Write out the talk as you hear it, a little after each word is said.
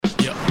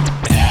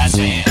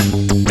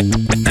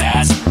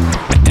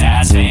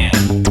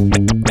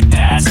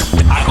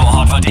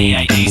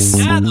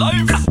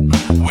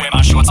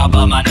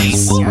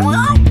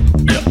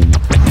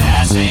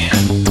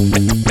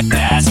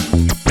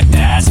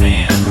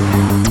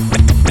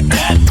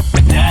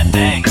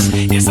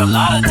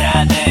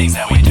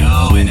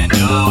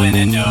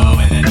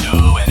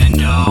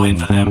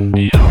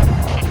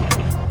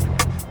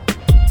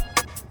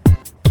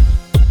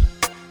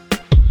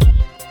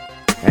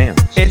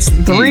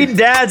Three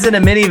dads in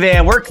a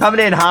minivan. We're coming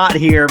in hot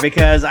here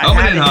because I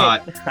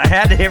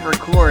had to hit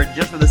record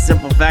just for the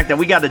simple fact that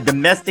we got a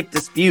domestic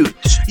dispute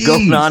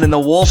going on in the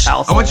Wolf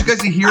house. I want you guys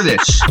to hear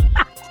this.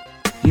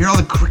 You hear all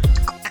the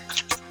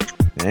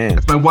Man.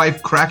 That's my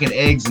wife cracking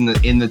eggs in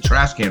the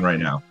trash can right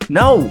now.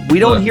 No, we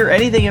don't hear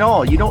anything at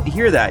all. You don't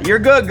hear that. You're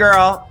good,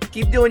 girl.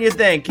 Keep doing your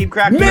thing. Keep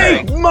cracking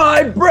eggs. Make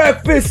my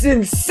breakfast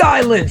in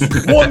silence,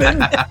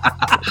 woman.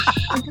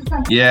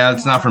 Yeah,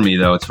 it's not for me,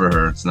 though. It's for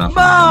her. It's not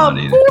for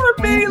me. Mom, more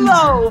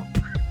meatloaf.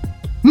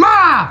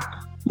 Ma,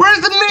 where's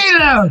the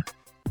meatloaf?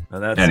 Oh,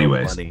 that's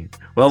Anyways. So funny.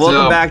 Well,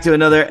 welcome back to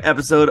another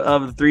episode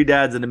of the Three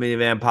Dads in the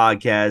Minivan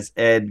podcast.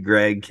 Ed,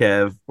 Greg,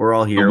 Kev, we're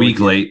all here. A week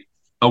late.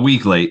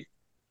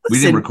 Listen,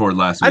 we didn't record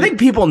last week. I think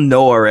people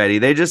know already.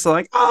 They just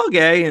like, oh,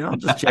 okay, I'll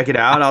just check it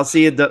out. I'll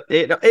see it.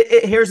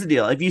 Here's the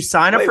deal. If you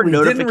sign up for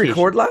notifications. Didn't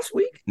record last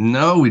week?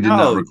 No, we did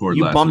not record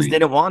last week. You bums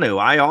didn't want to.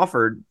 I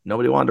offered.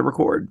 Nobody wanted to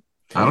record.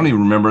 I don't even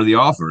remember the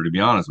offer, to be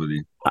honest with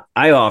you.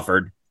 I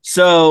offered.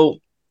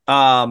 So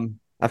I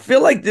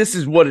feel like this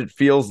is what it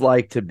feels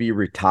like to be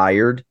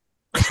retired.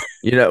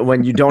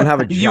 When you don't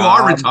have a job. You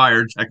are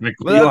retired,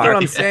 technically. Well, that's what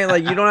I'm saying.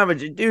 Like, you don't have a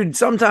dude.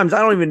 Sometimes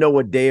I don't even know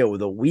what day of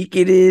the week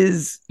it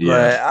is.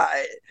 Yeah.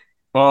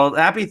 Well,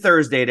 happy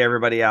Thursday to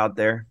everybody out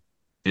there.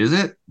 Is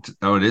it?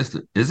 Oh, it is.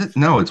 Is it?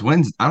 No, it's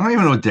Wednesday. I don't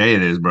even know what day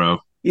it is, bro.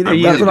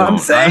 That's what I'm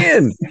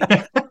saying.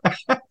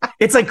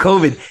 It's like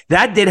COVID.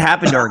 That did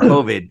happen during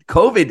COVID.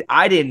 COVID,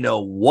 I didn't know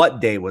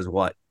what day was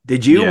what.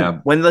 Did you? Yeah.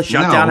 When the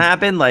shutdown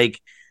happened,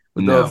 like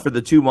for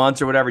the 2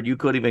 months or whatever, you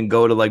couldn't even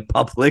go to like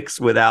Publix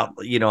without,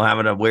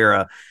 having to wear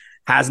a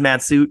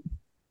hazmat suit.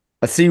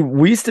 See,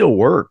 we still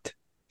worked.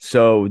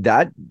 So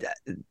that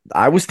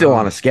I was still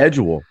on a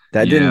schedule.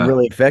 That didn't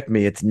really affect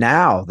me. It's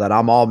now that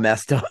I'm all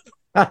messed up.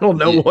 I don't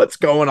know what's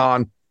going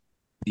on.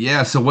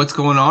 Yeah. So what's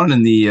going on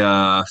in the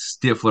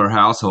Stifler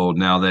household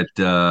now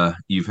that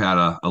you've had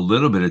a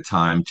little bit of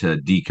time to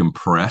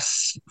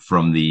decompress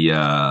from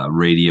the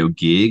radio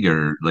gig,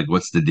 or like,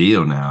 what's the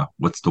deal now?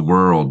 What's the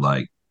world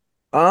like?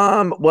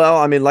 Well,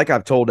 I mean, like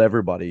I've told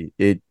everybody,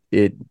 it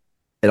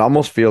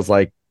almost feels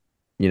like,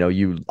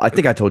 I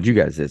think I told you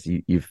guys this.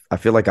 I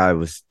feel like I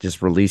was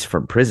just released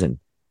from prison.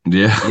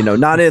 Yeah.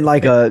 Not in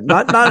like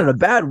not in a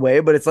bad way,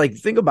 but it's like,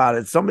 think about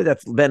it. Somebody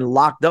that's been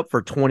locked up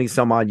for 20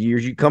 some odd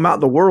years, you come out,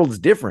 the world's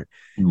different.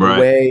 Right.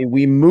 The way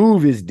we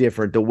move is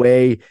different. The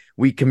way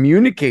we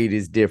communicate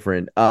is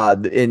different.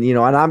 And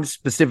I'm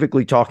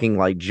specifically talking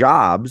like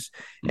jobs,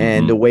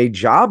 and the way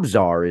jobs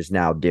is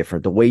now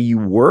different. The way you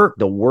work,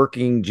 the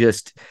working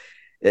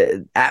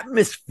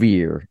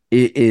atmosphere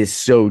is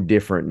so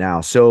different now.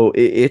 So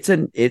it's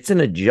an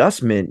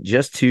adjustment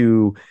just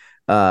to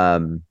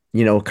kind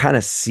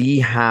of see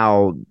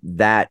how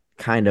that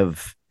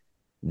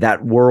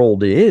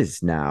world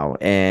is now.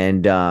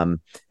 And I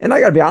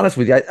gotta be honest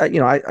with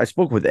you, I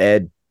spoke with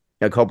Ed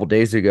a couple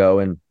days ago,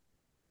 and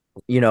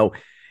you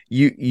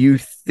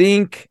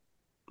think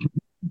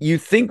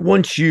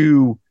once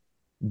you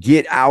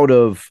get out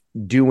of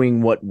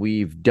doing what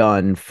we've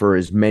done for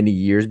as many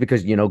years,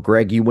 because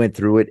Greg, you went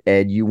through it,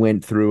 Ed, you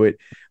went through it,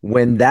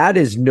 when that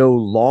is no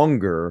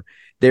longer,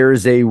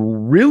 there's a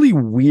really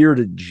weird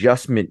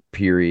adjustment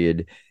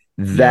period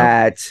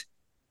that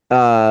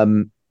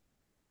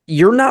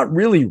you're not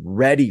really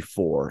ready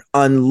for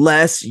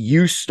unless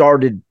you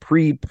started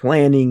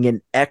pre-planning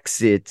an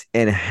exit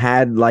and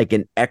had like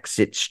an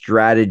exit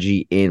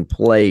strategy in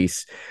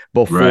place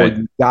before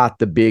you got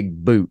the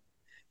big boot.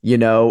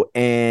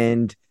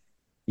 And,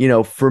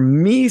 for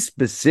me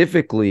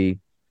specifically,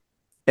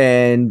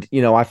 and,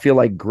 I feel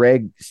like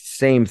Greg,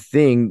 same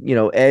thing,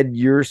 Ed,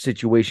 your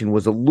situation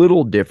was a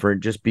little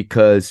different just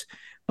because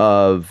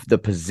of the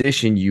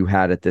position you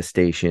had at the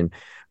station.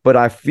 But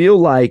I feel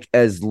like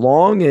as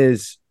long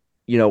as,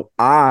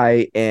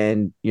 I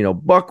and,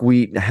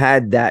 Buckwheat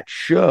had that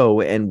show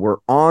and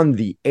were on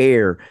the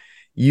air,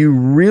 you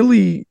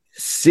really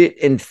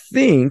sit and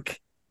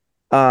think,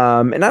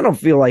 and I don't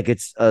feel like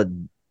it's a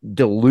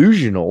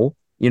delusional,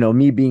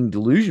 me being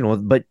delusional,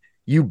 but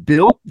you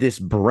built this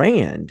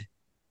brand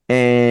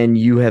and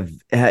you have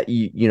had,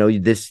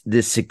 this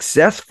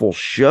successful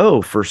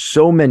show for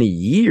so many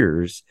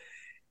years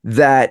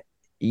that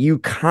you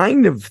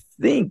kind of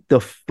think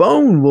the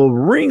phone will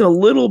ring a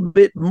little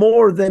bit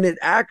more than it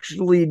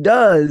actually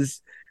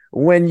does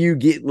when you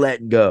get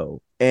let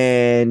go.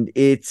 And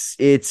it's,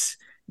 it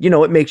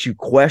makes you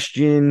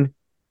question,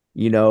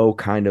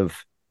 kind of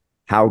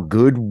how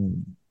good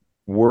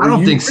were you? I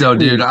don't think so,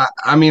 dude.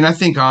 I mean, I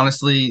think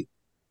honestly,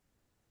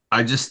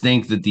 I just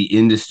think that the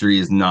industry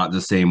is not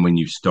the same when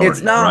you start.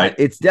 It's not. Right?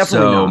 It's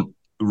definitely not.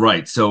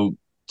 Right. So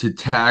to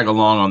tag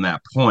along on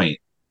that point,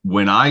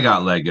 when I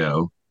got let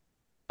go,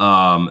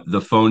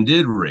 the phone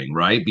did ring,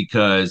 right?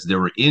 Because there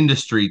were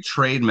industry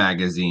trade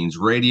magazines,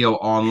 radio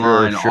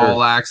online, sure.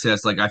 all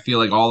access. Like, I feel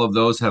like all of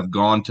those have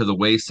gone to the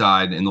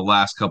wayside in the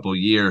last couple of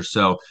years.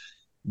 So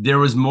there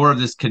was more of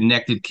this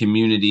connected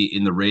community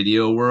in the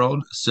radio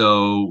world.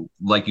 So,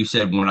 like you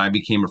said, when I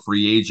became a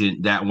free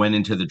agent, that went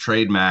into the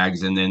trade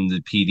mags, and then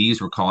the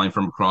PDs were calling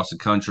from across the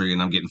country,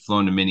 and I'm getting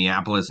flown to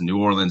Minneapolis and New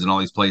Orleans and all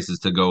these places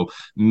to go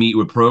meet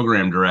with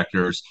program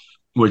directors,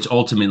 which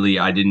ultimately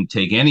I didn't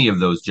take any of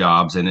those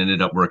jobs and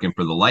ended up working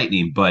for the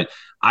Lightning. But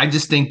I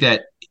just think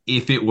that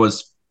if it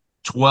was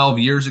 12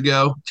 years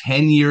ago,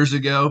 10 years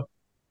ago,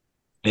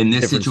 and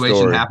this Different situation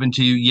story. happened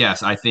to you,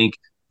 yes, I think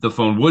the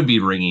phone would be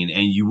ringing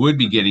and you would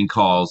be getting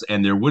calls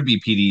and there would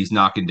be PDs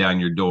knocking down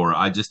your door.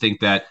 I just think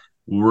that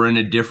we're in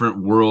a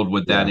different world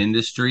with that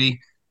industry.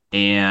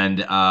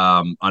 And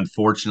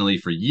unfortunately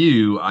for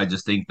you, I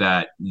just think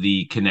that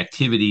the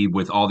connectivity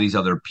with all these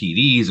other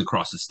PDs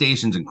across the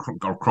stations and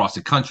across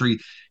the country,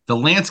 the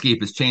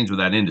landscape has changed with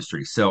that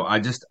industry. So I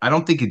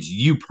don't think it's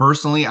you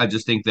personally. I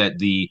just think that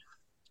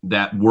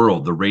that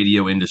world, the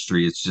radio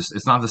industry,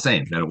 it's not the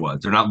same that it was.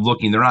 They're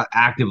not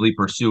actively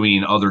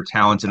pursuing other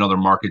talents in other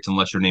markets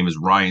unless your name is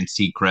Ryan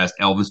Seacrest,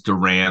 Elvis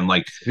Duran,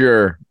 like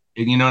Sure.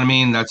 You know what I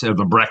mean? That's the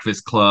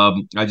Breakfast Club.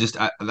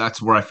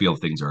 That's where I feel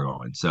things are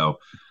going. So,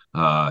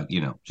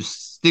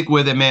 just stick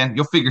with it, man.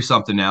 You'll figure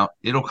something out.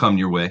 It'll come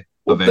your way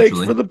eventually.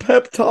 Thanks for the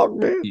pep talk,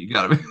 man. You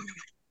gotta be.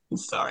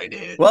 Sorry,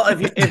 dude. Well,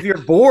 if you're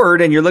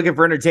bored and you're looking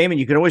for entertainment,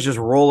 you can always just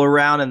roll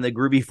around in the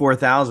Groovy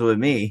 4000 with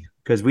me,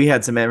 because we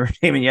had some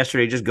entertainment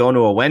yesterday just going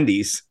to a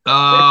Wendy's.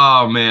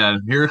 Oh,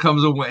 man. Here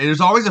comes there's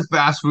always a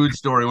fast food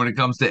story when it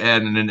comes to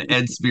Ed and an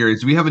Ed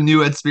experience. Do we have a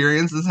new Ed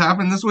experience that's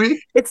happened this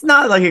week? It's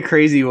not like a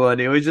crazy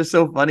one. It was just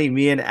so funny.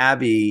 Me and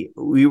Abby,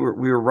 we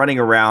were running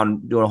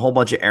around doing a whole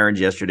bunch of errands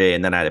yesterday,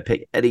 and then I had to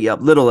pick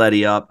little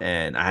Eddie up,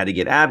 and I had to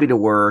get Abby to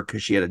work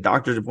because she had a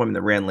doctor's appointment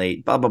that ran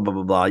late, blah, blah, blah,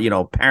 blah,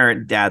 blah,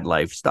 parent, dad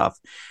life stuff.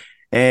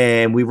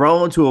 And we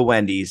roll into a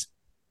Wendy's.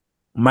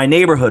 My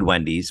neighborhood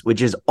Wendy's,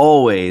 which is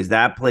always,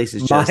 that place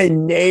is just my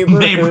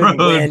neighborhood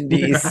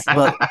Wendy's.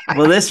 well,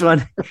 this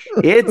one,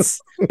 it's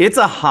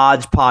a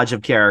hodgepodge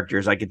of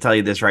characters. I can tell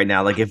you this right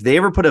now. Like, if they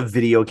ever put a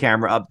video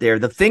camera up there,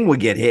 the thing would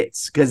get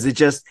hits, because it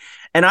just.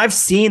 And I've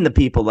seen the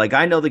people. Like,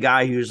 I know the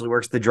guy who usually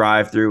works the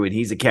drive-through, and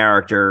he's a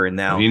character. And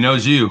now he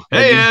knows you.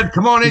 Hey, Ed,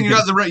 come on in. You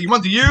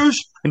want the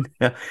use?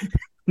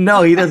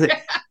 No, he doesn't.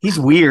 He's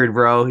weird,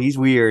 bro. He's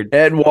weird.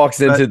 Ed walks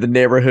into the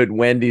neighborhood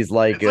Wendy's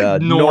like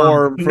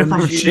Norm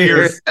from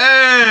Cheers.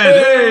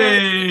 Ed,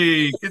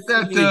 hey, get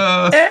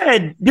that.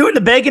 Ed, doing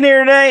the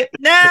Baconator today?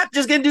 Nah,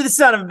 just gonna do the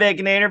son of a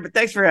Baconator. But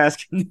thanks for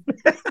asking.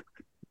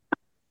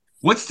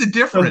 What's the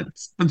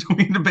difference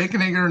between the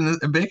Baconator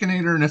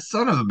and the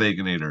son of a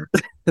Baconator?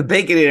 The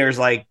Baconator is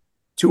like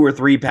 2 or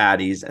 3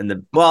 patties, and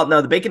the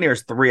Baconator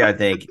is 3, I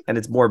think, and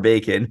it's more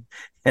bacon.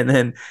 And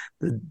then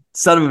the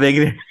son of a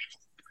Baconator.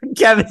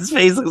 Kevin's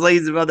face looks like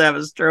he's about to have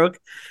a stroke.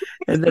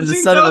 And then the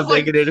son of a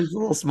Baconator is a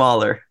little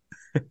smaller.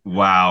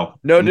 Wow.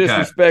 No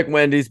disrespect,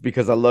 Wendy's,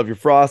 because I love your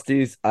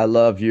Frosties. I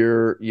love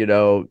your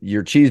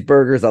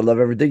cheeseburgers. I love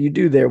everything you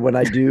do there when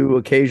I do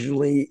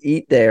occasionally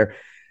eat there.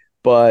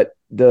 But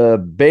the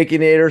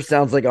Baconator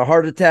sounds like a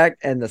heart attack,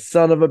 and the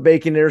son of a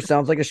Baconator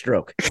sounds like a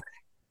stroke.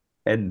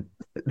 And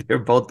they're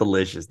both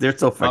delicious. They're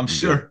so fucking I'm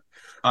sure. good.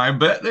 I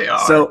bet they are.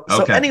 So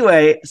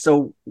anyway,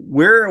 so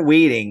we're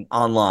waiting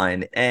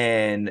online,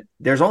 and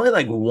there's only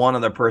like one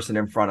other person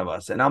in front of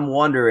us, and I'm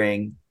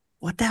wondering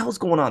what the hell's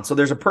going on. So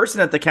there's a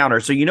person at the counter.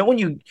 So when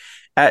you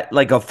at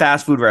like a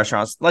fast food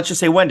restaurant, let's just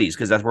say Wendy's,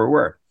 because that's where we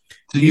were.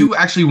 So you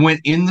actually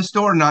went in the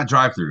store, not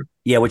drive-through?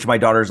 Yeah, which my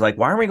daughter's like,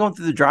 why aren't we going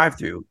through the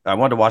drive-through? I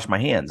wanted to wash my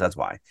hands. That's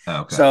why.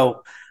 Okay.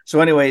 So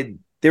anyway,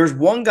 there's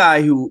one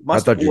guy who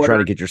must. I thought you were trying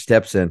to get your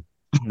steps in.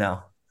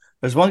 No.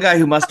 There's one guy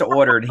who must have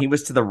ordered, and he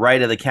was to the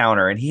right of the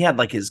counter, and he had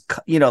like his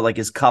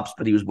cups,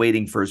 but he was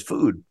waiting for his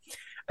food.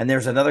 And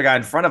there's another guy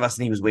in front of us,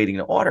 and he was waiting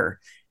to order.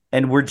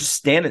 And we're just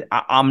standing.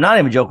 I'm not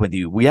even joking with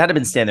you. We had to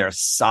been standing there a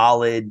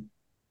solid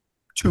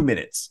 2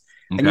 minutes.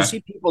 Okay. And you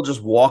see people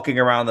just walking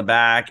around the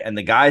back, and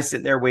the guy's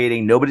sitting there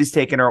waiting. Nobody's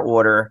taking our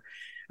order.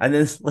 And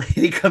then this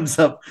lady comes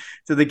up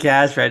to the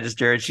cash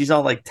register, and she's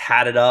all like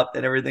tatted up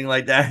and everything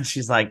like that. And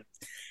she's like,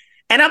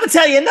 and I'm going to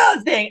tell you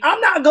another thing. I'm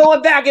not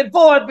going back and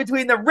forth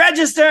between the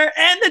register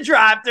and the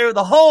drive-thru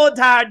the whole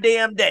entire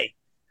damn day.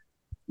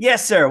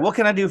 Yes, sir. What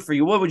can I do for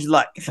you? What would you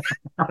like?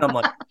 And I'm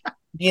like,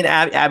 me and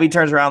Abby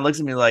turns around,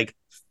 looks at me like,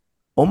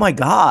 oh my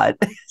God.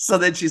 So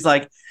then she's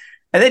like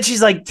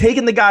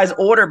taking the guy's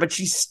order, but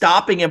she's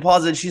stopping and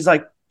pausing. She's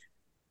like,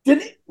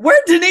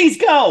 where'd Denise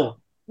go?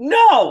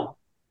 No.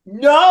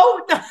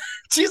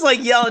 She's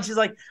like yelling. She's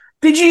like,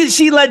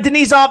 she let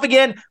Denise off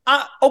again?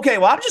 Okay,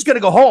 well, I'm just going to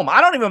go home.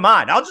 I don't even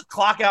mind. I'll just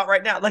clock out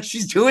right now. Like,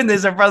 she's doing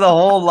this in front of the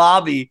whole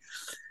lobby.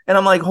 And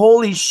I'm like,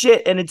 holy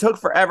shit. And it took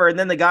forever. And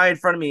then the guy in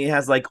front of me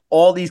has like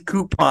all these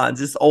coupons.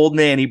 This old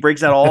man, he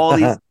breaks out all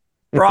these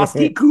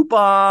Frosty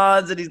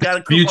coupons, and he's got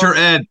a coupon. Future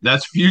Ed.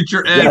 That's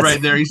future Ed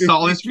right there. He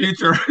saw his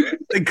future.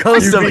 The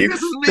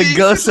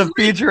ghost of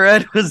future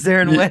Ed was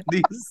there in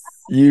Wendy's.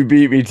 You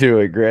beat me to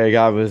it, Greg.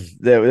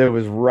 It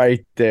was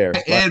right there.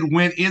 Ed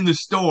went in the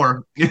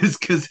store is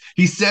because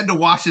he said to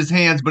wash his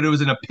hands, but it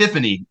was an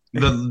epiphany.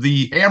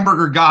 The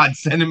hamburger god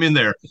sent him in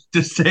there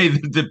to say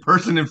that the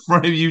person in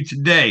front of you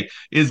today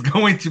is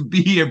going to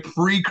be a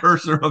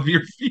precursor of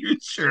your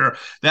future.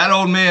 That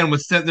old man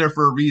was sent there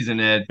for a reason,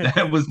 Ed.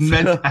 That was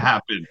meant to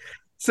happen.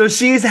 So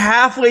she's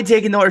halfway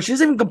taking the order. She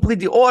doesn't even complete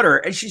the order.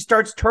 And she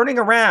starts turning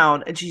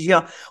around and she's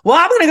yelling, well,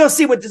 I'm going to go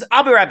see what this,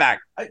 I'll be right back.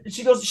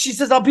 She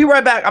says, I'll be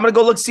right back. I'm going to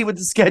go see what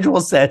the schedule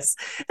says.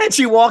 And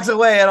she walks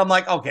away and I'm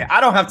like, okay,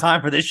 I don't have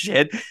time for this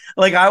shit.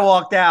 Like I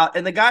walked out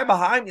and the guy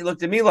behind me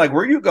looked at me like,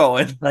 where are you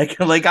going? Like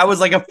I was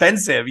like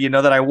offensive,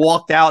 that I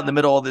walked out in the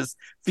middle of this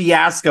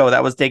fiasco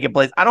that was taking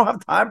place. I don't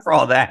have time for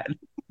all that.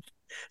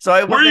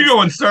 So where are you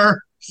going, sir?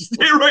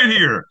 Stay right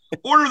here.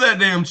 Order that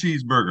damn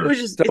cheeseburger. It was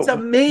just, it's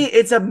amazing.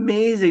 It's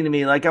amazing to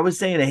me. Like I was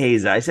saying to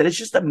Haza, I said, it's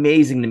just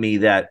amazing to me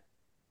that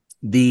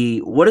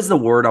what is the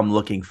word I'm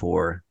looking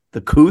for?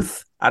 The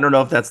couth. I don't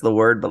know if that's the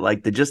word, but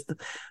like the je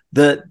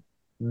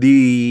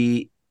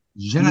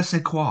ne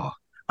sais quoi.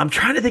 I'm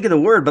trying to think of the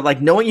word, but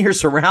like knowing your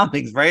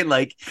surroundings, right?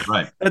 Like,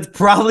 right. It's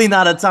probably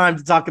not a time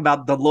to talk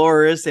about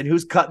Dolores and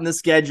who's cutting the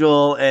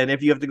schedule and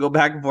if you have to go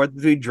back and forth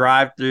between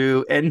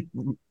drive-through and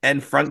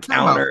front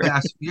counter.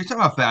 You're talking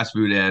about fast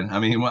food, Ed. I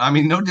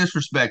mean, no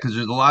disrespect, because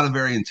there's a lot of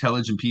very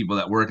intelligent people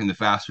that work in the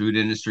fast food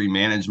industry,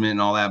 management,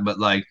 and all that, but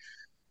like,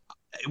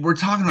 we're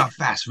talking about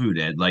fast food,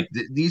 Ed. Like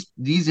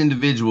these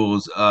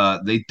individuals,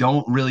 they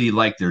don't really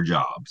like their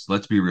jobs.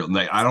 Let's be real.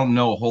 Like I don't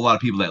know a whole lot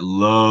of people that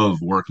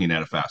love working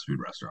at a fast food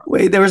restaurant.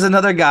 Wait, there was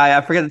another guy.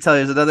 I forgot to tell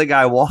you. There's another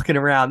guy walking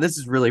around. This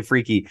is really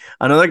freaky.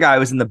 Another guy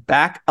was in the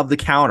back of the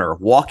counter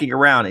walking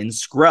around in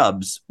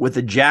scrubs with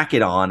a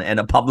jacket on and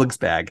a Publix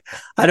bag.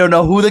 I don't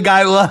know who the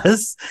guy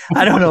was.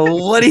 I don't know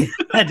what he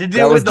had to do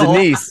that with was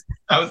Denise.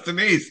 That was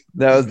Denise.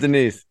 That was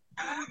Denise.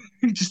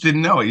 You just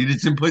didn't know it. You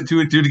just didn't put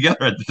two and two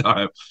together at the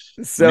time.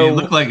 So it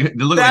looked like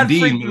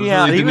Dean. It was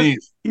really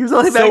Denise. He was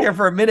only back there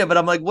for a minute, but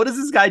I'm like, what is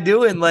this guy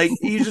doing? Like,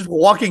 he's just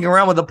walking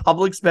around with a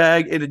Publix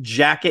bag and a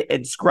jacket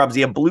and scrubs.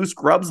 He had blue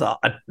scrubs on.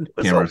 It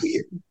was so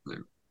weird.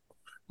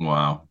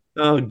 Wow.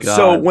 Oh God.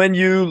 So when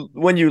you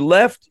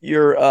left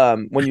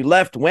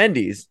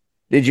Wendy's,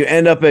 did you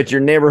end up at your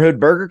neighborhood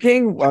Burger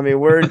King? I mean,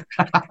 right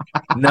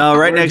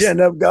next. You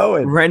end up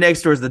going right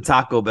next door is the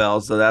Taco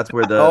Bell, so that's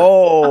where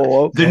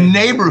the the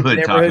neighborhood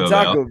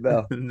Taco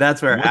Bell.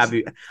 That's where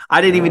Abby.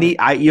 I didn't even eat.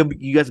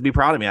 You guys would be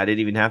proud of me. I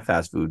didn't even have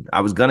fast food.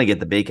 I was gonna get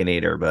the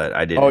Baconator, but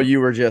I didn't. Oh, you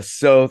were just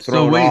so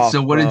thrown off.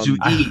 So what did you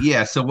eat?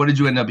 Yeah. So what did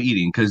you end up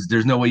eating? Because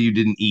there's no way you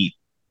didn't eat.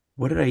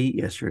 What did I eat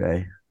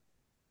yesterday?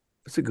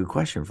 That's a good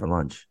question for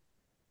lunch.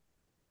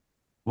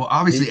 Well,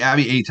 obviously,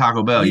 Abby ate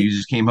Taco Bell. You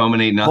just came home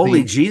and ate nothing.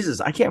 Holy Jesus!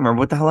 I can't remember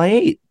what the hell I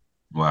ate.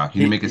 Wow, can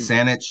you make a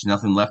sandwich?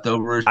 Nothing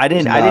leftovers. I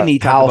didn't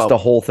eat Taco Bell. The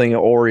whole thing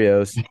of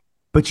Oreos.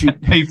 But you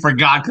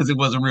forgot because it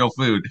wasn't real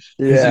food.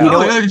 Yeah,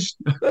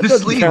 the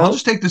sleeve. I'll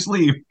just take the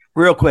sleeve.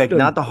 Real quick,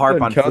 not to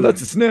harp on food.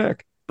 That's a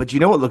snack. But you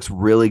know what looks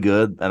really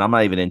good, and I'm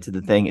not even into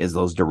the thing, is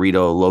those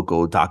Dorito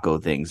Loco Taco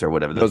things or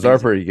whatever. Those are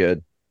pretty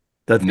good.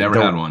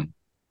 Never had one.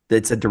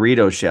 It's a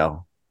Dorito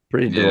shell.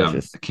 Pretty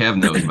delicious.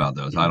 Kev knows about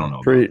those. I don't know.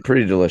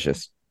 Pretty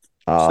delicious.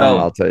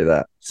 I'll tell you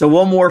that. So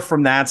one more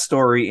from that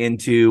story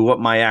into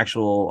what my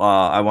actual,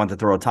 I want to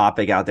throw a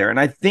topic out there. And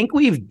I think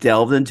we've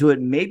delved into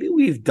it. Maybe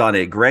we've done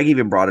it. Greg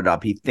even brought it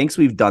up. He thinks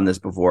we've done this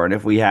before. And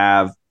if we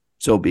have,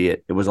 so be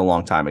it. It was a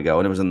long time ago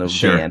and it was in the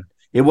van.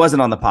 It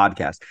wasn't on the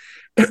podcast.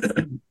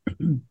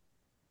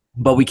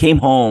 But we came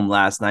home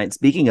last night.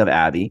 Speaking of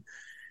Abby,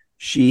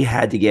 she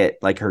had to get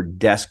like her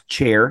desk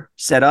chair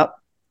set up.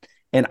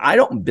 And I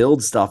don't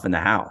build stuff in the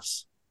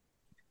house.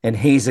 And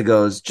Haza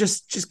goes,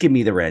 just give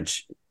me the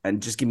wrench.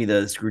 And just give me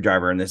the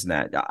screwdriver and this and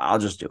that. I'll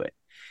just do it.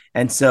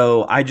 And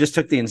so I just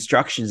took the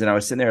instructions and I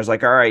was sitting there. I was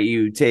like, all right,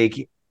 you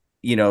take,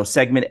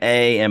 segment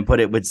A and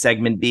put it with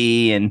segment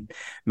B and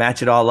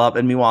match it all up.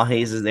 And meanwhile,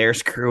 Hayes is there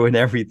screwing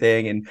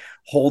everything and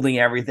holding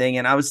everything.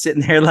 And I was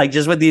sitting there like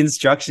just with the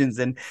instructions.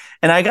 And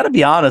I got to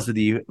be honest with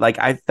you, like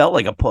I felt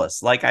like a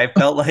puss. Like I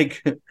felt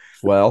like,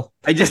 well,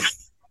 I just...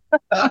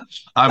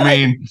 I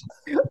mean,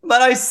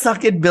 but I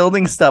suck at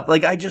building stuff.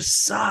 Like I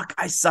just suck.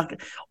 I suck.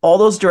 All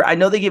those. I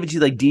know they give it to you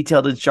like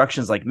detailed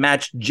instructions, like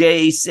match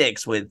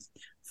J6 with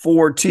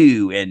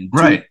 4-2 and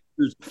right.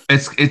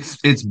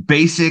 It's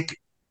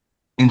basic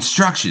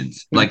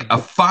instructions. Like a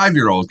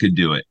 5-year-old could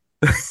do it,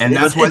 and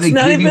that's why they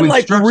give you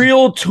like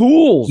real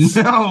tools.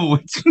 No,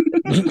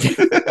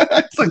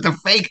 it's like the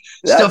fake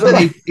stuff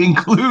that they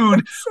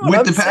include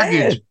with the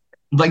package. Saying.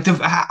 Like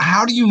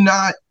how do you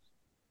not?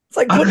 It's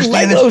like putting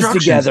Legos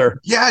together.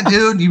 Yeah,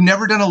 dude. You've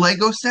never done a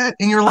Lego set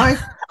in your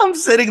life? I'm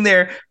sitting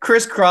there,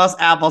 crisscross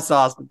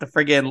applesauce with the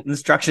friggin'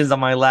 instructions on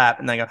my lap.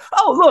 And I go,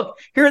 oh, look,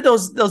 here are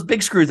those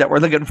big screws that we're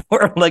looking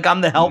for. Like, I'm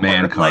the helper.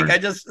 Man card. Like, I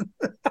just...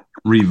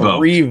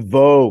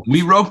 Revoked.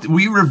 We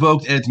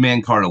revoked Ed's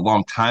man card a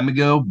long time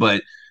ago,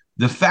 but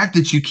the fact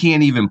that you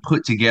can't even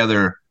put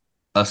together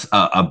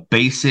a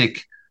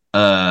basic...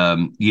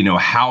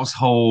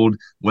 household,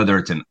 whether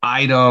it's an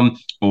item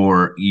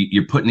or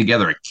you're putting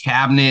together a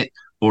cabinet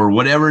or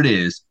whatever it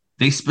is,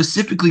 they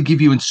specifically give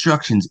you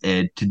instructions,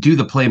 Ed, to do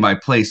the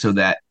play-by-play so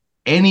that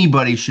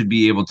anybody should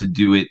be able to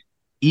do it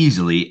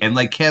easily. And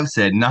like Kev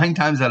said, 9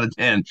 times out of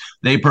 10,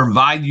 they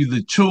provide you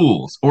the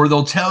tools, or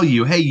they'll tell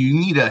you, hey, you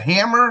need a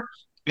hammer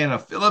and a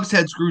Phillips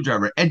head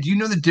screwdriver. Ed, do you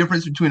know the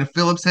difference between a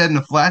Phillips head and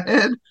a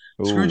flathead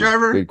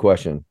screwdriver? Good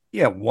question.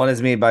 Yeah, one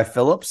is made by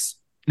Phillips,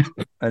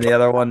 and the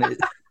other one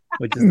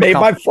which is made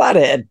by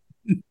Flathead.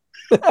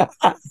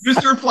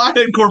 Mr.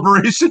 Flathead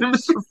Corporation and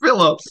Mr.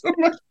 Phillips. Oh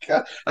my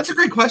God. That's a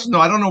great question, though.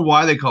 I don't know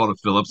why they call it a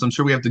Phillips. I'm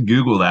sure we have to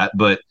Google that,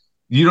 but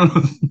you don't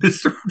know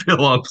Mr.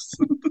 Phillips.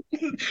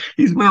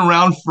 He's been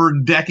around for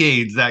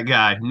decades, that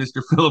guy,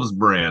 Mr. Phillips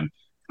brand.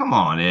 Come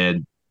on,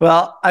 Ed.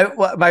 Well, you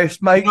know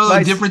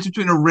the difference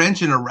between a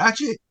wrench and a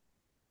ratchet?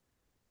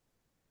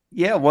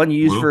 Yeah, one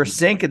you use for a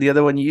sink and the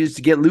other one you use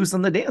to get loose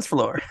on the dance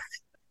floor.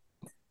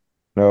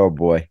 Oh,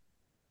 boy.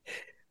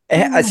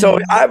 So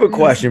I have a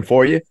question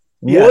for you.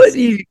 Yes.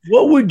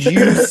 What would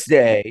you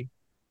say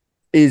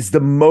is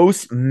the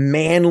most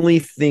manly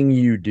thing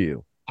you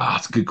do? Oh,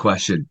 that's a good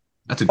question.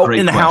 That's a great question.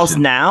 In the house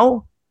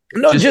now?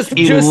 No, just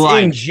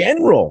in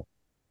general.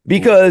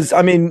 Because,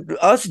 I mean,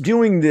 us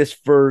doing this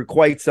for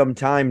quite some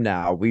time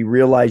now, we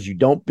realize you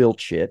don't build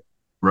shit.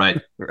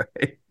 Right.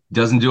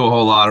 Doesn't do a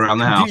whole lot around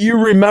the house. Do you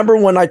remember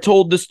when I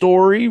told the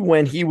story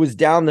when he was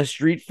down the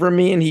street from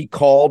me and he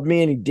called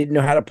me and he didn't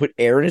know how to put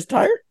air in his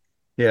tire?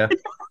 Yeah.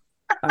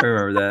 I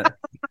remember that.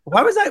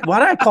 Why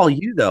did I call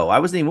you though? I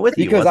wasn't even with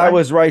you. Because I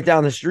was right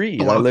down the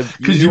street. I lived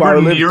because you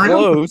were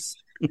close.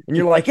 And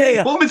you're like, hey,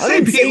 I'm in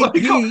St.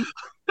 Pete.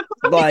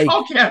 Like,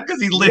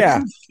 because he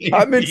lives in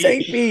I'm in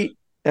St. Pete.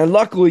 And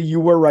luckily you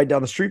were right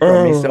down the street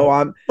from me.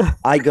 So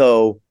I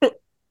go,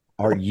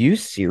 are you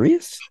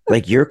serious?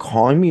 Like, you're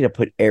calling me to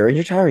put air in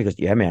your tire? He goes,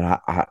 yeah, man,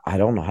 I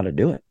don't know how to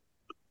do it.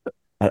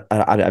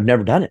 I've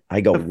never done it.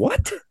 I go,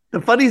 what?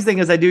 The funniest thing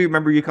is I do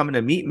remember you coming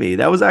to meet me.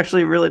 That was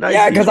actually really nice.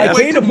 Yeah, because I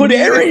came to put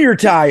air in your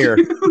tire.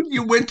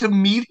 You went to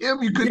meet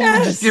him? You couldn't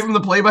even just give him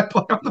the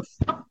play-by-play on the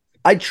phone?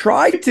 I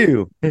tried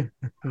to.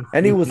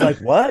 And he was like,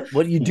 what?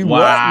 What do you do?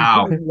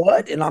 Wow.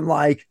 What? And I'm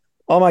like,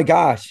 oh my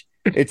gosh.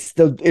 It's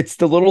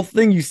the little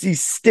thing you see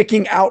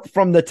sticking out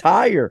from the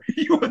tire.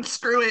 You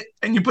unscrew it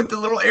and you put the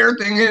little air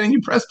thing in and you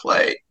press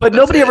play. But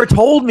nobody ever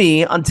told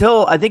me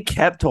until I think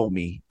Kev told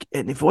me.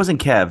 And if it wasn't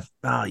Kev,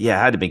 it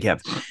had to be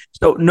Kev.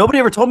 So nobody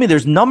ever told me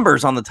there's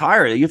numbers on the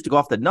tire. You have to go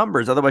off the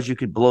numbers. Otherwise, you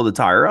could blow the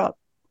tire up.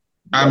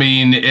 I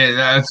mean,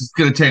 it's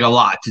going to take a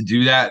lot to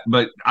do that.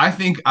 But I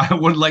think I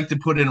would like to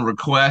put in a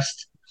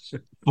request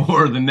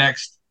for the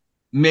next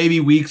maybe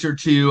weeks or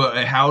two,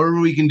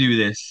 however we can do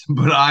this.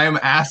 But I am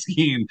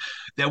asking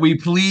that we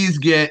please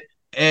get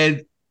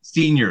Ed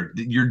Sr.,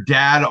 your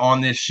dad,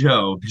 on this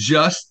show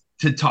just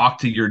to talk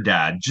to your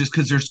dad, just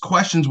because there's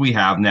questions we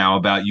have now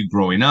about you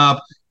growing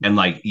up and,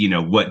 like, you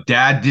know, what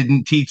dad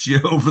didn't teach you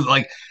over.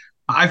 Like,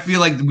 I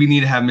feel like we need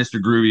to have Mr.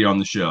 Groovy on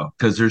the show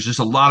because there's just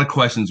a lot of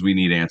questions we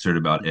need answered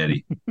about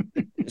Eddie.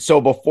 So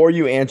before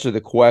you answer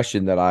the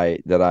question that I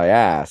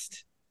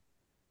asked,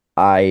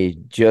 I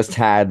just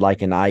had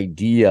like an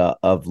idea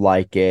of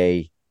like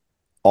a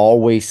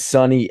Always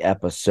Sunny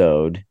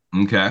episode.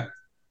 Okay.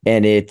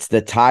 And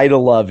the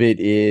title of it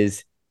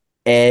is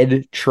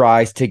Ed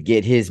Tries to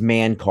Get His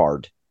Man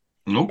Card.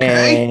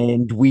 Okay.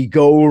 And we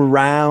go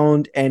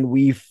around and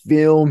we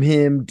film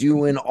him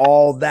doing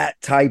all that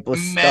type of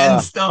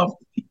stuff. Yes.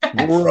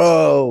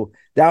 Bro,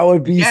 that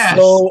would be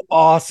so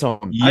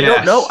awesome.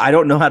 Yes. I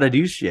don't know how to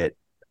do shit.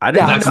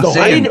 That's the whole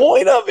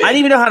point of it. I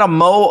didn't even know how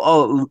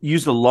to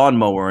use the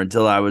lawnmower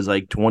until I was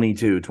like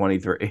 22,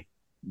 23.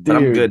 But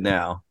I'm good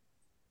now.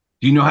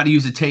 Do you know how to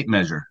use a tape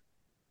measure?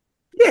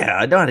 Yeah,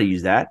 I know how to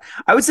use that.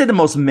 I would say the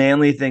most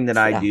manly thing that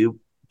I do,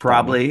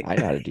 probably. I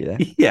know how to do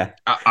that. Yeah.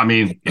 I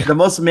mean, the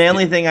most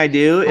manly thing I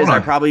do is I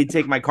probably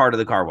take my car to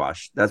the car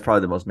wash. That's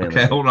probably the most manly.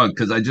 Okay, hold on,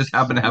 because I just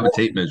happen to have a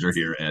tape measure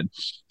here, Ed.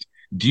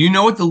 Do you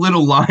know what the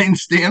little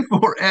lines stand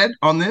for, Ed,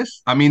 on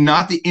this? I mean,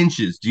 not the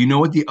inches. Do you know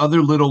what the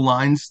other little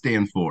lines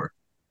stand for?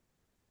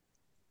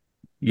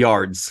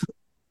 Yards.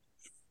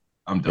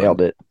 I'm done.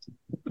 Nailed it.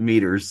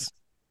 Meters.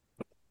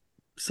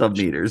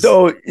 Sub-meters.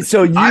 So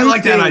you I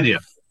like that idea.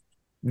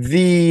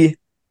 The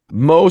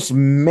most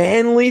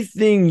manly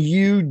thing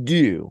you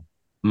do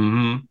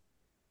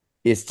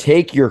is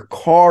take your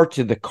car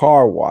to the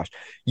car wash.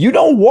 You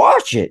don't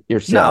wash it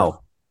yourself.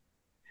 No.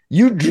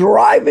 You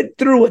drive it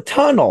through a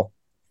tunnel.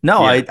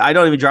 No, yeah. I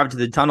don't even drive it to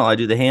the tunnel. I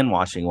do the hand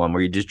washing one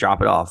where you just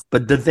drop it off.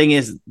 But the thing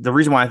is, the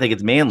reason why I think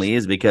it's manly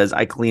is because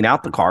I clean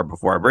out the car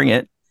before I bring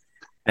it.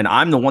 And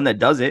I'm the one that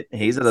does it.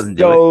 Hazel doesn't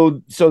do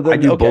it. So I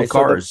do both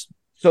cars.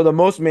 So the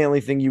most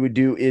manly thing you would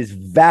do is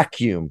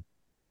vacuum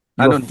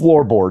your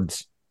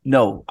floorboards.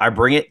 No, I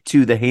bring it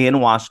to the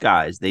hand wash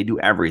guys. They do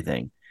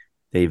everything.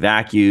 They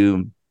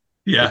vacuum,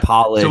 they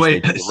polish. So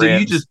wait, so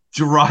you just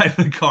drive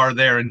the car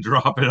there and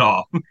drop it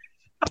off?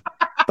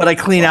 But I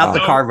clean out the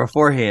car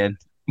beforehand.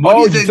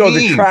 You throw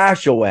the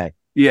trash away.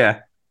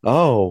 Yeah.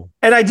 Oh.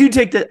 And I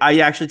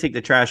actually take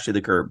the trash to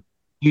the curb.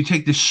 You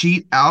take the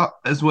sheet out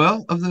as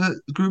well of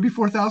the Groovy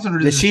 4000,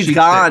 or the sheet's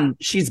gone?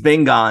 Sheet's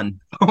been gone.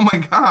 Oh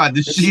my God,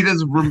 the sheet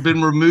has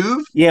been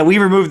removed. Yeah, we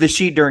removed the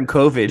sheet during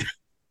COVID.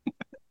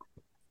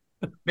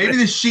 Maybe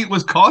the sheet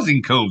was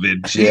causing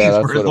COVID. Jeez,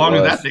 for as long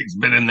as that thing's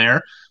been in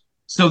there.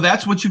 So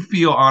that's what you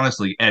feel,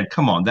 honestly. Ed,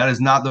 come on, that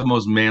is not the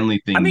most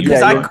manly thing. I mean,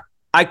 because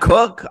I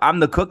cook. I'm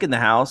the cook in the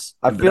house.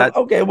 I feel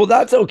okay. Well,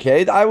 that's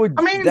okay. I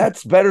mean,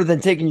 that's better than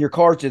taking your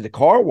car to the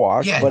car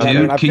wash. Yeah, but dude, I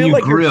mean, I feel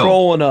like you're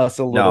trolling us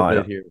a little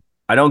bit here.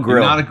 I don't grill.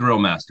 You're not a grill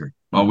master.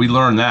 Well, we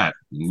learned that.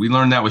 We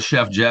learned that with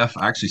Chef Jeff.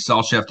 I actually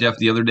saw Chef Jeff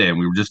the other day, and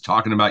we were just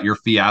talking about your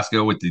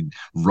fiasco with the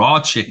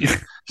raw chicken.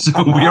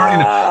 So we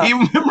already know.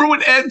 You remember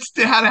when Ed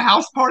had a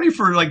house party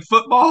for like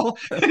football,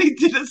 and he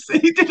did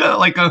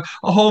a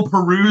whole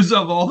peruse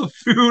of all the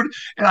food,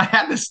 and I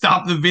had to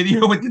stop the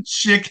video with the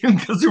chicken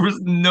because there was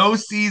no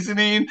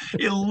seasoning.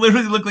 It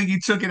literally looked like he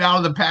took it out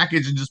of the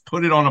package and just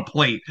put it on a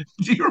plate.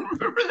 Do you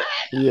remember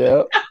that?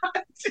 Yeah.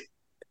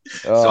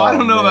 So I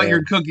don't know about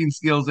your cooking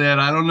skills, Ed.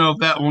 I don't know if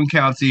that one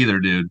counts either,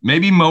 dude.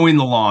 Maybe mowing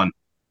the lawn.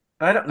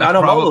 I don't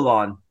mow the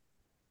lawn.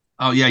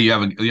 Oh yeah, you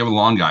have a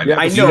lawn guy. Yeah,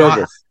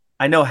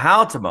 I know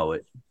how to mow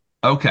it.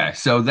 Okay,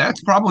 so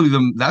that's probably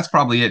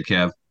it,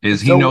 Kev.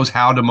 He knows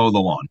how to mow the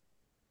lawn.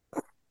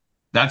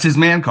 That's his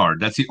man card.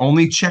 That's the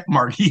only check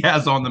mark he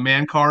has on the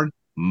man card.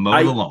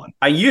 Mow the lawn.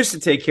 I used to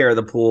take care of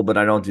the pool, but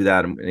I don't do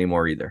that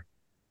anymore either.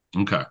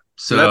 Okay,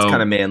 so that's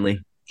kind of manly.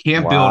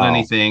 Can't build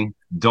anything.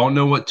 Don't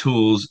know what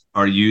tools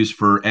are used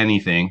for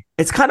anything.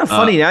 It's kind of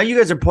funny now you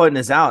guys are putting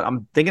this out.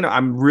 I'm thinking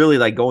I'm really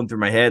like going through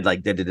my head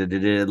like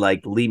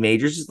like Lee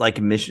Majors, like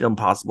Mission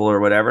Impossible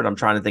or whatever, and I'm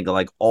trying to think of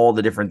like all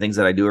the different things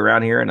that I do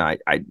around here, and I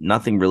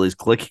nothing really is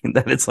clicking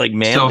that it's like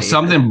manly. So if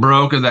something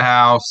broke at the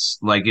house,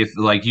 like if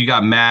like you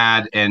got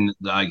mad and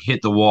like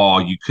hit the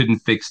wall, you couldn't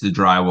fix the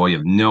drywall. You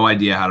have no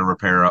idea how to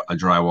repair a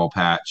drywall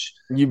patch.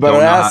 You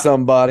better ask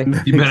somebody.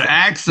 You better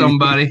ask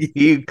somebody.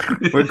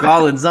 We're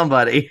calling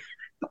somebody.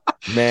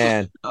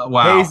 Man,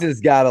 wow. Hayes has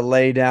got to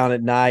lay down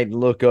at night and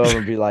look over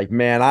and be like,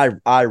 "Man,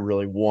 I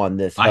really won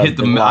this. I hit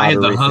the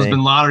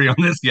husband lottery on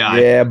this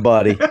guy." Yeah,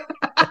 buddy.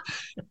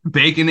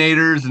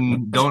 Baconators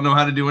and don't know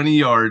how to do any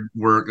yard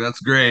work. That's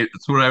great.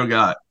 That's what I've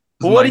got.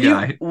 Well,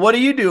 what do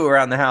you do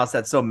around the house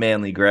that's so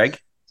manly, Greg?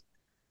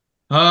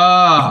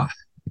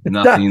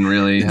 Nothing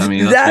really. I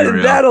mean,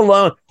 that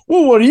alone.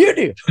 Well, what do you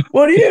do?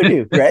 What do you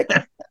do, Greg?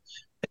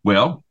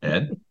 Well,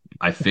 Ed,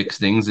 I fix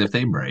things if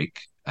they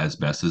break as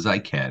best as I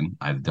can.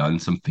 I've done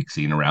some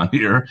fixing around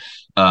here.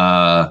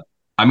 I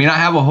mean,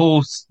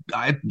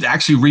 I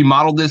actually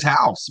remodeled this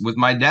house with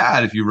my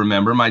dad. If you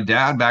remember, my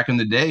dad back in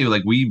the day,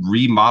 like we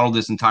remodeled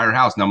this entire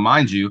house. Now,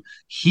 mind you,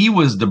 he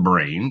was the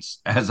brains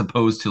as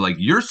opposed to like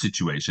your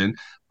situation.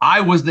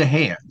 I was the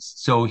hands.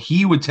 So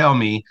he would tell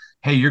me,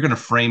 hey, you're going to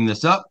frame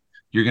this up.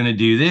 You're going to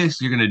do this.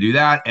 You're going to do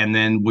that. And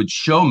then would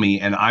show me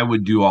and I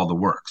would do all the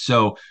work.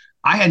 So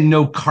I had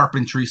no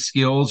carpentry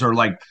skills or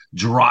like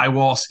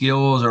drywall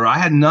skills, or I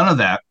had none of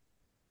that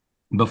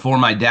before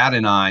my dad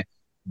and I,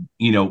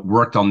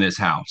 worked on this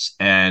house.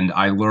 And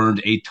I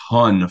learned a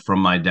ton from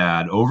my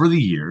dad over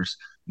the years.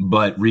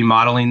 But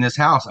remodeling this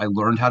house, I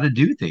learned how to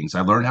do things.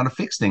 I learned how to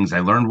fix things. I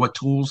learned what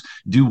tools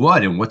do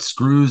what and what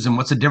screws and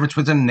what's the difference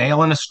between a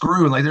nail and a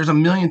screw. And like, there's a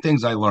million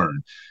things I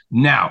learned.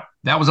 Now,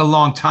 that was a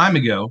long time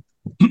ago,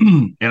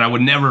 and I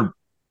would never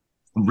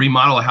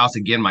remodel a house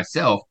again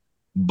myself.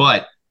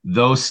 But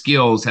those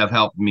skills have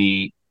helped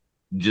me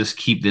just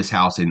keep this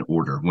house in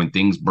order when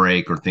things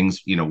break or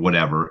things,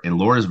 whatever. And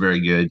Laura's very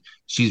good.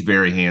 She's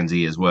very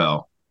handsy as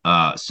well.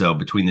 So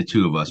between the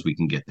two of us, we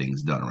can get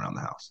things done around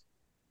the house.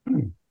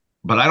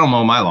 But I don't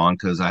mow my lawn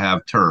because I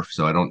have turf,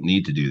 so I don't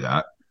need to do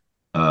that.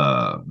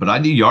 But I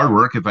do yard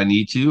work if I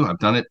need to. I've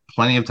done it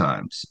plenty of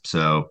times.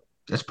 So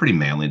that's pretty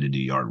manly to do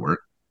yard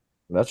work.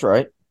 That's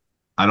right.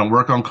 I don't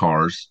work on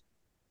cars.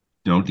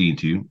 Don't need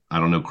to. I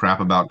don't know crap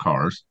about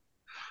cars.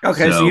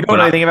 Okay, so you don't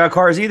know anything about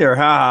cars either.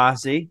 Ha,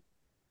 see?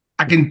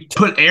 I can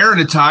put air in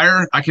a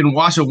tire. I can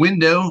wash a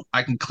window.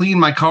 I can clean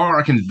my car.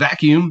 I can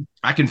vacuum.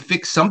 I can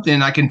fix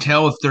something. I can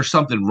tell if there's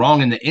something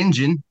wrong in the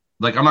engine.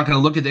 Like, I'm not going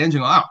to look at the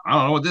engine and go, I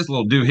don't know what this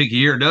little doohickey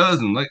here does.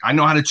 And like, I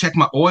know how to check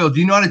my oil. Do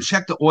you know how to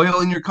check the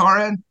oil in your car,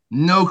 Ed?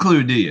 No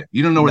clue, do you?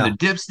 You don't know where the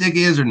dipstick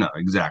is or no?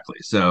 Exactly.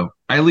 So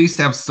I at least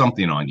have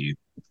something on you.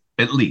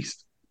 At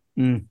least.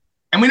 And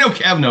we know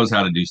Kev knows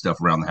how to do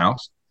stuff around the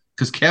house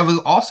because Kev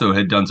also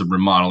had done some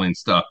remodeling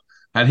stuff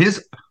at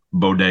his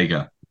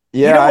bodega.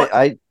 Yeah,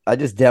 I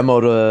just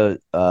demoed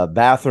a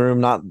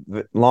bathroom not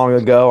long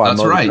ago. I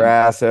mow the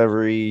grass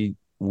every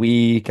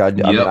week. I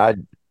do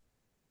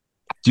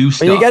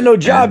stuff. When you got no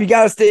job, you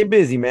got to stay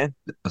busy, man.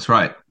 That's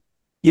right.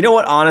 You know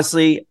what?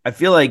 Honestly, I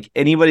feel like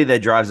anybody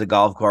that drives a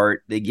golf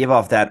cart, they give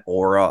off that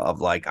aura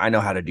of like, I know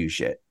how to do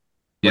shit.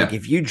 Yeah. Like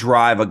if you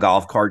drive a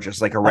golf cart just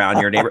like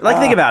around your neighborhood, like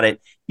think about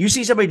it. You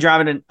see somebody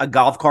driving a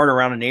golf cart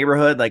around a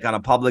neighborhood, like on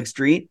a public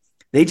street,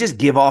 they just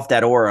give off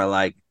that aura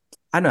like,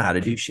 I know how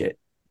to do shit.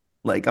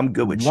 Like I'm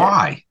good with shit.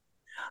 Why?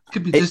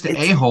 Could be just an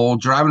a-hole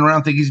driving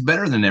around think he's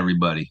better than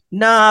everybody.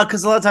 Nah,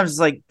 because a lot of times it's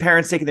like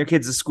parents taking their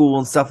kids to school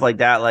and stuff like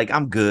that. Like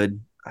I'm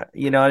good.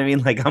 You know what I mean?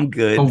 Like, I'm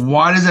good. But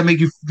why does that make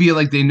you feel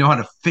like they know how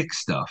to fix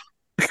stuff?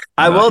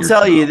 I will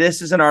tell you,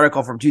 this is an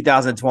article from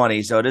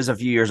 2020, so it is a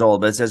few years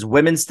old, but it says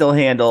women still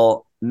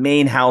handle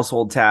main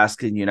household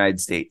tasks in the United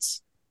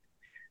States.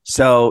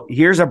 So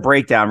here's a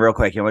breakdown real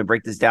quick. You want me to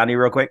break this down to you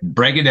real quick?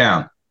 Break it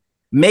down.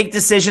 Make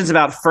decisions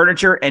about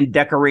furniture and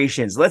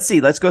decorations. Let's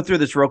go through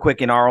this real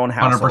quick in our own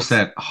household.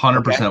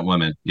 100%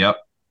 women. Yep.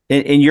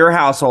 In your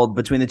household,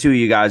 between the two of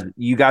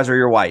you guys are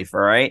your wife, all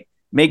right?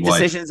 Make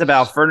decisions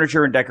about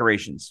furniture and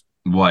decorations.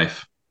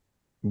 Wife.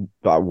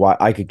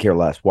 I could care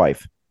less.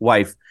 Wife.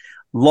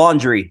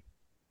 Laundry.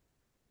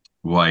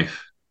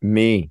 Wife.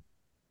 Me.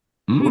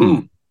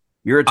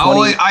 You're a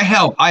 20. I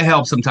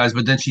help sometimes,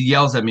 but then she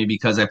yells at me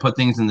because I put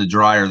things in the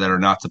dryer that are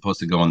not supposed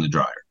to go in the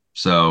dryer.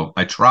 So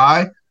I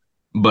try,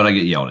 but I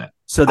get yelled at.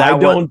 So that I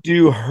don't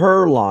do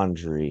her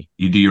laundry.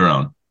 You do your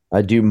own.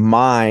 I do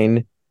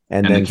mine,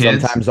 and then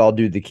sometimes I'll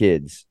do the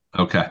kids.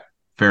 Okay.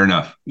 Fair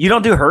enough. You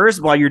don't do hers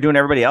while you're doing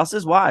everybody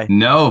else's? Why?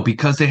 No,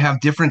 because they have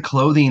different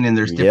clothing and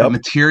there's different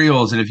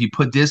materials. And if you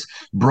put this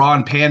bra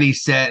and panty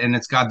set and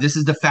it's got, this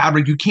is the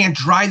fabric, you can't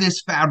dry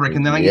this fabric.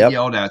 And then I get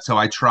yelled at. So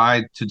I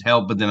try to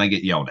help, but then I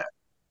get yelled at.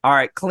 All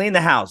right. Clean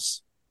the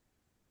house.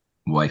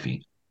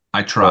 Wifey.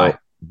 I try.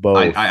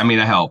 Both. I mean,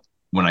 I help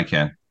when I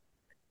can.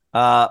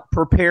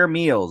 Prepare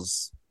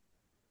meals.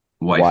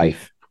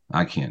 Wife.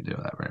 I can't do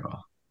that very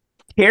well.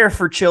 Care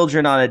for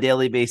children on a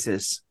daily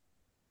basis.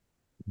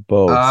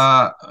 Both.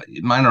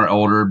 Mine are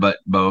older, but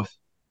both.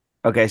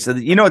 Okay, so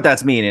you know what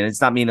that's meaning.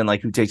 It's not meaning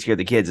like who takes care of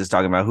the kids. It's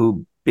talking about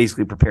who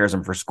basically prepares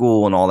them for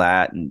school and all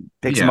that, and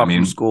picks them up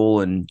from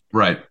school and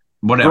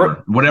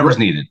whatever's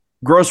needed.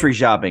 Grocery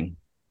shopping.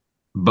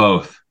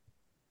 Both.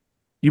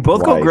 You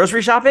both go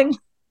grocery shopping?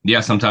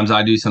 Yeah, sometimes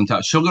I do.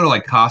 Sometimes she'll go to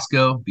like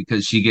Costco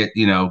because she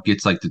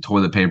gets like the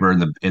toilet paper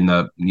and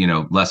the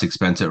less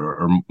expensive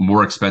or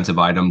more expensive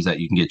items that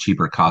you can get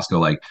cheaper at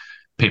Costco, like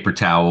paper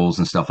towels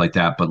and stuff like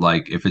that. But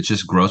like if it's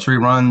just grocery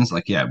runs,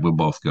 like we'll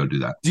both go do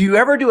that. Do you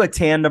ever do a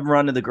tandem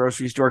run to the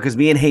grocery store? Because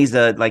me and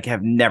Haza like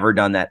have never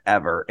done that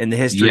ever in the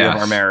history of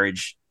our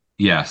marriage.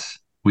 Yes,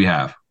 we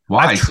have.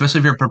 Why? Especially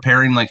if you're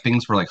preparing like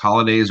things for like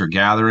holidays or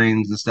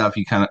gatherings and stuff.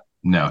 You kind of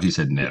no. He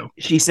said no.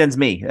 She sends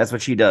me. That's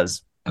what she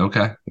does.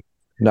 Okay.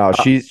 No,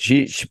 she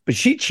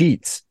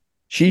cheats.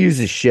 She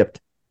uses Shipt.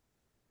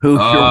 Who?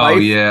 Your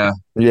wife? Yeah.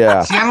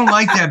 See, I don't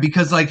like that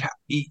because, like,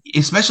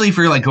 especially if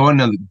you're like going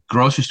to the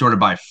grocery store to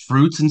buy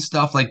fruits and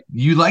stuff, like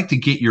you like to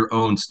get your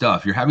own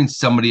stuff. You're having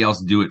somebody else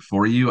do it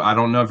for you. I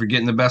don't know if you're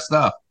getting the best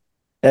stuff.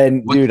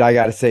 And dude, I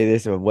got to say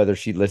this, whether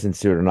she listens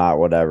to it or not,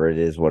 whatever it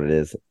is, what it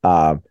is.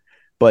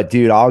 But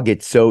dude, I'll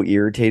get so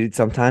irritated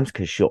sometimes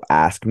because she'll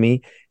ask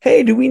me,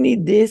 "Hey, do we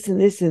need this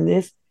and this and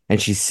this?"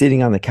 And she's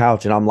sitting on the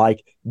couch, and I'm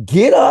like,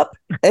 "Get up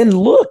and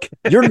look!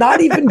 You're not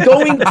even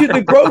going to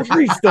the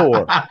grocery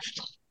store."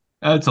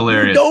 That's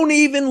hilarious. You don't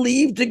even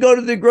leave to go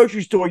to the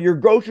grocery store. You're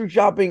grocery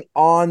shopping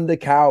on the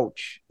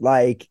couch.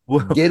 Like,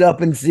 get up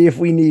and see if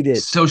we need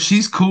it. So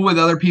she's cool with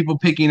other people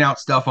picking out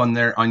stuff on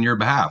your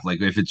behalf.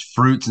 Like if it's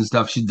fruits and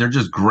stuff, they're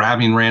just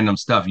grabbing random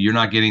stuff. You're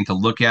not getting to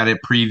look at it,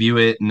 preview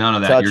it, none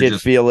of that. Touch it,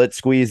 feel it,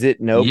 squeeze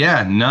it. Nope.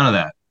 Yeah, none of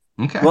that.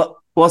 Okay.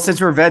 Well,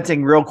 since we're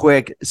venting real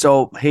quick,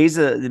 so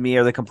Haza and me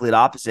are the complete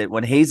opposite.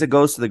 When Haza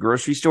goes to the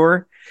grocery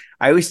store,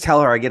 I always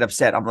tell her I get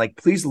upset. I'm like,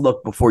 please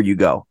look before you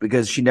go,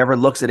 because she never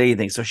looks at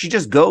anything. So she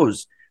just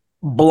goes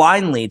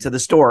blindly to the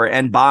store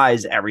and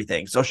buys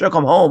everything. So she'll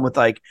come home with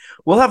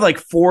we'll have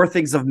 4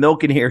 things of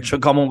milk in here. She'll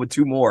come home with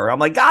 2 more. I'm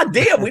like, God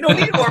damn, we don't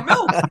need more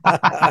milk.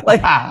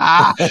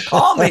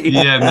 Call me.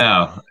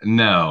 Yeah,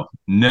 no,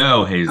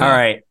 Haza. All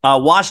right.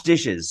 Wash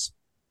dishes.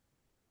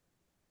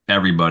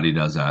 Everybody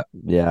does that.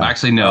 Yeah.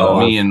 Actually, no,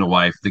 me and the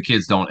wife. The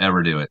kids don't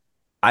ever do it.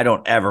 I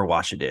don't ever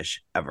wash a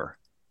dish, ever.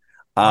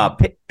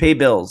 Pay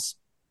bills.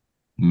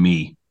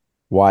 Me.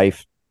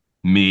 Wife.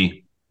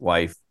 Me.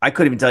 Wife. I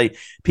couldn't even tell you.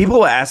 People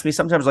will ask me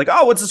sometimes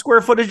oh, what's the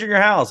square footage of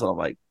your house? And I'm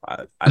like,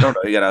 I don't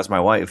know. You got to ask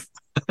my wife.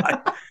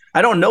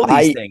 I don't know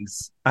these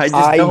things.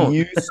 I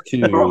don't.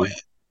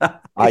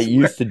 I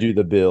used to do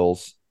the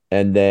bills,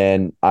 and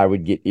then I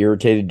would get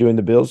irritated doing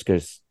the bills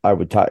because I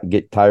would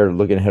get tired of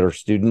looking at her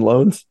student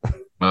loans.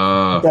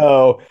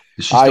 So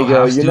I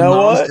go, you know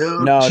what?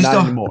 No,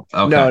 not anymore.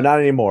 Okay. No, not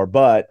anymore.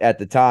 But at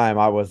the time,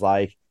 I was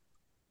like,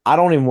 I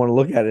don't even want to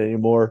look at it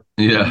anymore.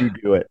 Yeah. You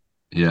do it.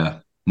 Yeah.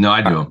 No,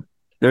 I do them.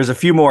 There's a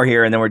few more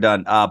here, and then we're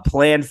done.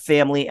 Planned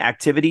family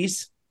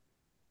activities.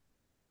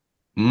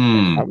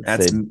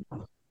 That's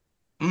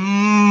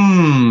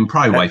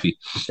probably wifey.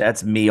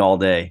 That's me all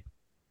day.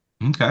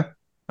 Okay.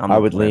 I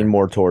would lean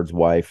more towards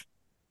wife.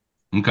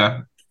 Okay.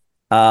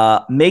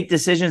 Make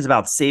decisions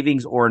about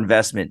savings or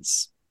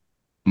investments.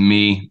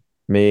 Me.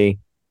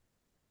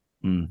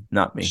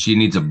 Not me. She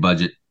needs a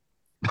budget.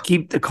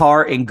 Keep the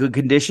car in good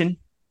condition.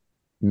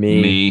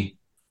 Me.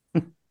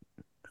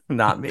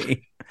 Not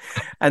me.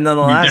 And then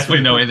the last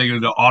definitely know anything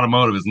into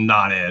automotive is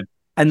not Ed.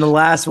 And the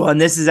last one,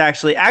 this is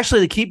actually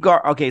the keep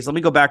guard. Okay, so let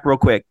me go back real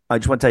quick. I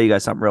just want to tell you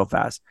guys something real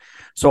fast.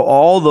 So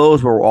all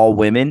those were all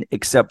women,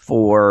 except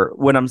for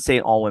when I'm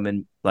saying all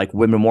women, like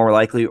women more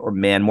likely or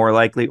man more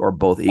likely or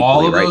both equally.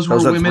 All of right? those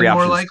were women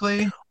more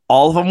likely?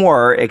 All of them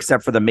were,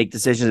 except for the make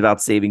decisions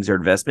about savings or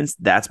investments.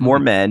 That's more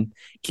men.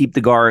 Keep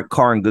the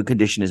car in good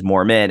condition is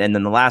more men. And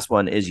then the last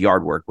one is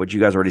yard work, which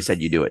you guys already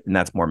said you do it. And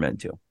that's more men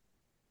too.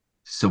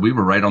 So we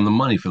were right on the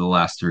money for the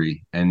last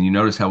three. And you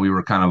notice how we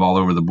were kind of all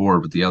over the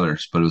board with the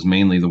others, but it was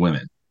mainly the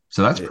women.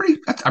 So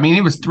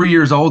it was 3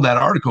 years old, that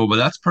article, but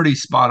that's pretty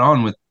spot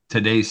on with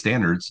today's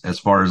standards as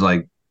far as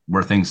like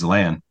where things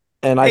land.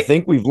 And I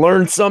think we've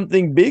learned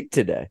something big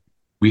today.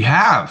 We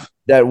have.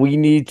 That we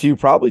need to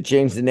probably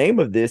change the name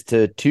of this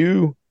to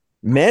Two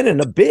Men and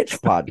a Bitch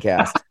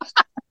podcast.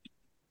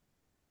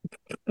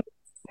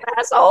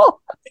 Asshole.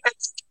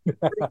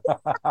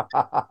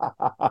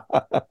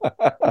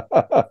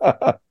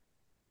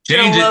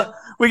 Change it.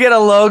 We get a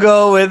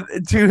logo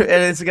with two,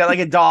 and it's got like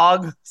a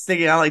dog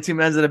sticking out like two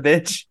men and a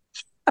bitch.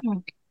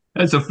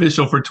 That's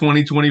official for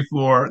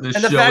 2024. And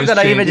the fact that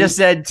I even just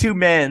said two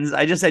men's,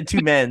 I just said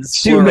two men's.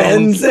 Two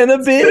men's and a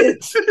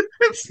bitch.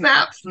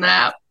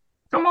 Snap.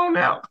 Come on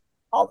now.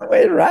 All the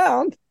way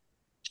around.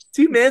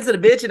 Two men's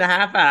and a bitch and a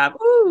half.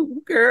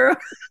 Ooh, girl.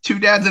 Two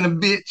dads and a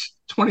bitch.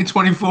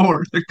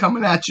 2024. They're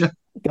coming at you.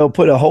 Go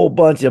put a whole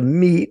bunch of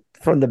meat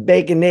from the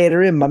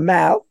Baconator in my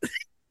mouth.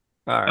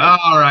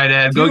 All right,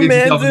 Ed. Go get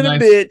yourself a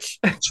nice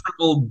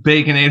triple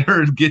Baconator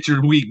and get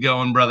your week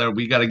going, brother.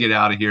 We got to get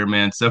out of here,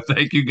 man. So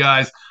thank you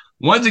guys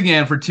once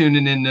again for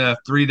tuning in to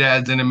Three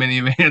Dads in a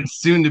Minivan,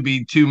 soon to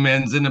be Two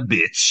Men's and a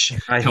Bitch.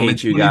 I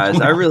hate you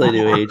guys. I really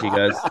do hate you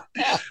guys.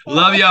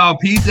 Love y'all.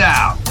 Peace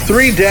out.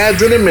 Three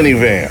Dads in a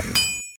Minivan.